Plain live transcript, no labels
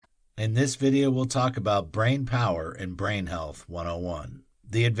In this video, we'll talk about brain power and brain health 101.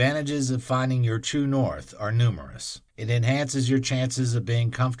 The advantages of finding your true north are numerous. It enhances your chances of being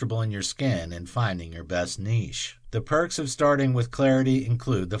comfortable in your skin and finding your best niche. The perks of starting with clarity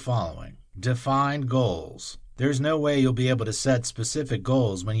include the following. Defined goals. There's no way you'll be able to set specific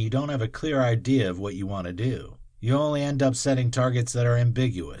goals when you don't have a clear idea of what you want to do. You only end up setting targets that are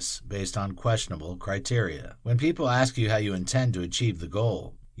ambiguous, based on questionable criteria. When people ask you how you intend to achieve the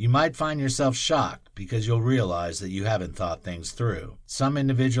goal, you might find yourself shocked because you'll realize that you haven't thought things through. Some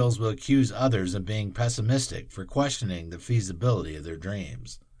individuals will accuse others of being pessimistic for questioning the feasibility of their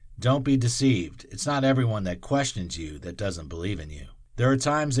dreams. Don't be deceived. It's not everyone that questions you that doesn't believe in you. There are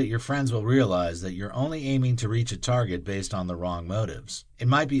times that your friends will realize that you're only aiming to reach a target based on the wrong motives. It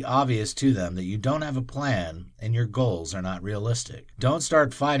might be obvious to them that you don't have a plan and your goals are not realistic. Don't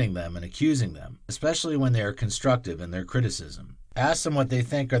start fighting them and accusing them, especially when they are constructive in their criticism. Ask them what they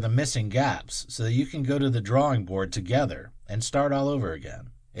think are the missing gaps so that you can go to the drawing board together and start all over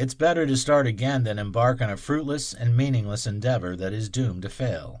again. It's better to start again than embark on a fruitless and meaningless endeavor that is doomed to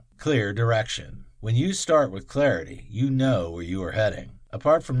fail. Clear direction. When you start with clarity, you know where you are heading.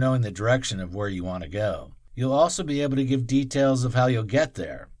 Apart from knowing the direction of where you want to go, you'll also be able to give details of how you'll get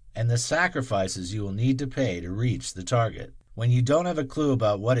there and the sacrifices you will need to pay to reach the target. When you don't have a clue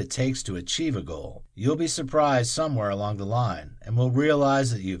about what it takes to achieve a goal, you'll be surprised somewhere along the line and will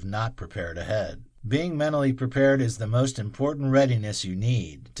realize that you've not prepared ahead. Being mentally prepared is the most important readiness you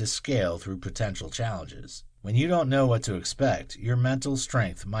need to scale through potential challenges. When you don't know what to expect, your mental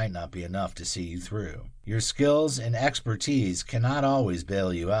strength might not be enough to see you through. Your skills and expertise cannot always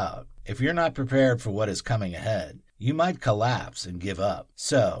bail you out. If you're not prepared for what is coming ahead, you might collapse and give up.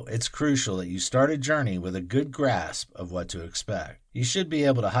 So, it's crucial that you start a journey with a good grasp of what to expect. You should be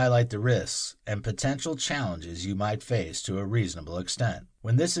able to highlight the risks and potential challenges you might face to a reasonable extent.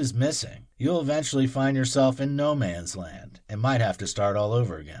 When this is missing, you'll eventually find yourself in no man's land and might have to start all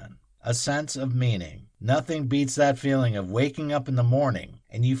over again. A sense of meaning. Nothing beats that feeling of waking up in the morning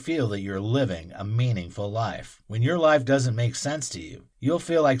and you feel that you're living a meaningful life. When your life doesn't make sense to you, you'll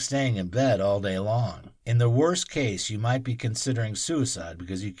feel like staying in bed all day long. In the worst case, you might be considering suicide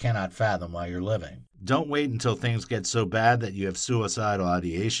because you cannot fathom why you're living. Don't wait until things get so bad that you have suicidal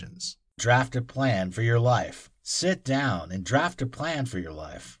ideations. Draft a plan for your life. Sit down and draft a plan for your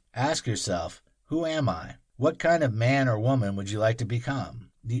life. Ask yourself, who am I? What kind of man or woman would you like to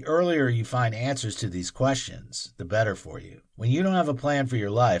become? The earlier you find answers to these questions, the better for you. When you don't have a plan for your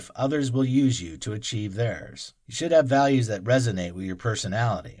life, others will use you to achieve theirs. You should have values that resonate with your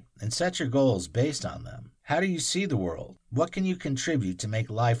personality and set your goals based on them. How do you see the world? What can you contribute to make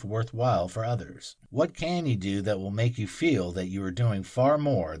life worthwhile for others? What can you do that will make you feel that you are doing far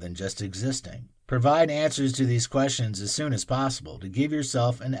more than just existing? Provide answers to these questions as soon as possible to give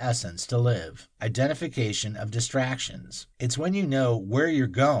yourself an essence to live. Identification of distractions. It's when you know where you're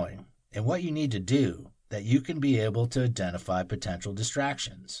going and what you need to do that you can be able to identify potential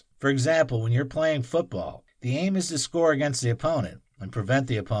distractions. For example, when you're playing football, the aim is to score against the opponent and prevent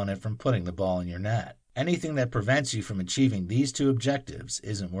the opponent from putting the ball in your net. Anything that prevents you from achieving these two objectives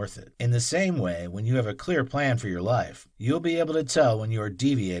isn't worth it. In the same way, when you have a clear plan for your life, you'll be able to tell when you are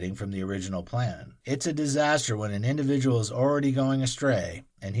deviating from the original plan. It's a disaster when an individual is already going astray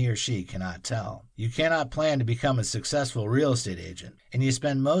and he or she cannot tell. You cannot plan to become a successful real estate agent and you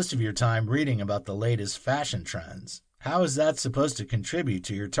spend most of your time reading about the latest fashion trends. How is that supposed to contribute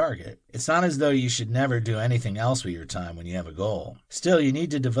to your target? It's not as though you should never do anything else with your time when you have a goal. Still, you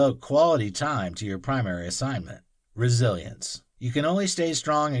need to devote quality time to your primary assignment. Resilience. You can only stay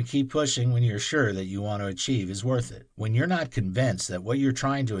strong and keep pushing when you're sure that you want to achieve is worth it. When you're not convinced that what you're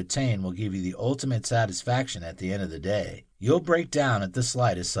trying to attain will give you the ultimate satisfaction at the end of the day, you'll break down at the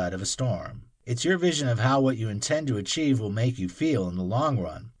slightest sign of a storm. It's your vision of how what you intend to achieve will make you feel in the long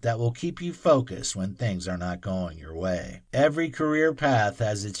run that will keep you focused when things are not going your way. Every career path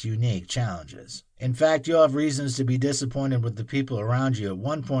has its unique challenges. In fact, you'll have reasons to be disappointed with the people around you at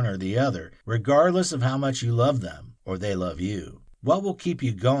one point or the other, regardless of how much you love them or they love you. What will keep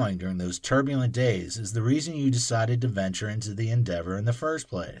you going during those turbulent days is the reason you decided to venture into the endeavor in the first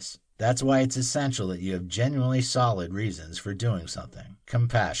place. That's why it's essential that you have genuinely solid reasons for doing something.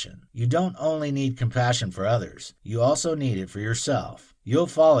 Compassion. You don't only need compassion for others, you also need it for yourself. You'll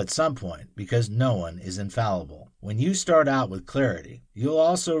fall at some point because no one is infallible. When you start out with clarity, you'll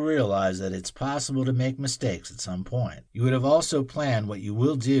also realize that it's possible to make mistakes at some point. You would have also planned what you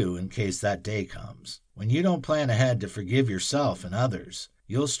will do in case that day comes. When you don't plan ahead to forgive yourself and others,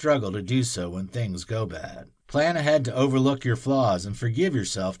 You'll struggle to do so when things go bad. Plan ahead to overlook your flaws and forgive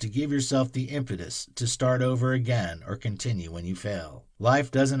yourself to give yourself the impetus to start over again or continue when you fail.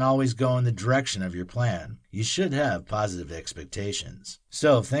 Life doesn't always go in the direction of your plan. You should have positive expectations.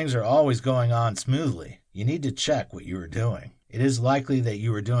 So if things are always going on smoothly, you need to check what you are doing. It is likely that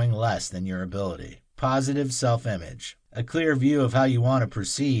you are doing less than your ability. Positive self-image. A clear view of how you want to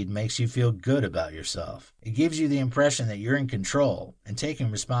proceed makes you feel good about yourself. It gives you the impression that you're in control and taking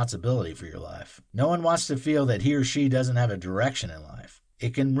responsibility for your life. No one wants to feel that he or she doesn't have a direction in life.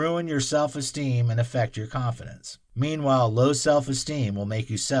 It can ruin your self-esteem and affect your confidence. Meanwhile, low self-esteem will make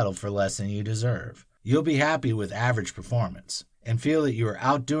you settle for less than you deserve. You'll be happy with average performance and feel that you are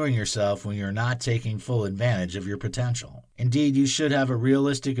outdoing yourself when you're not taking full advantage of your potential. Indeed, you should have a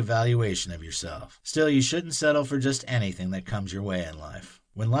realistic evaluation of yourself. Still, you shouldn't settle for just anything that comes your way in life.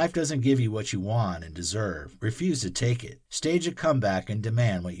 When life doesn't give you what you want and deserve, refuse to take it. Stage a comeback and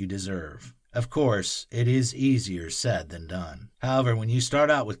demand what you deserve. Of course, it is easier said than done. However, when you start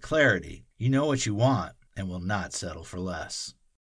out with clarity, you know what you want and will not settle for less.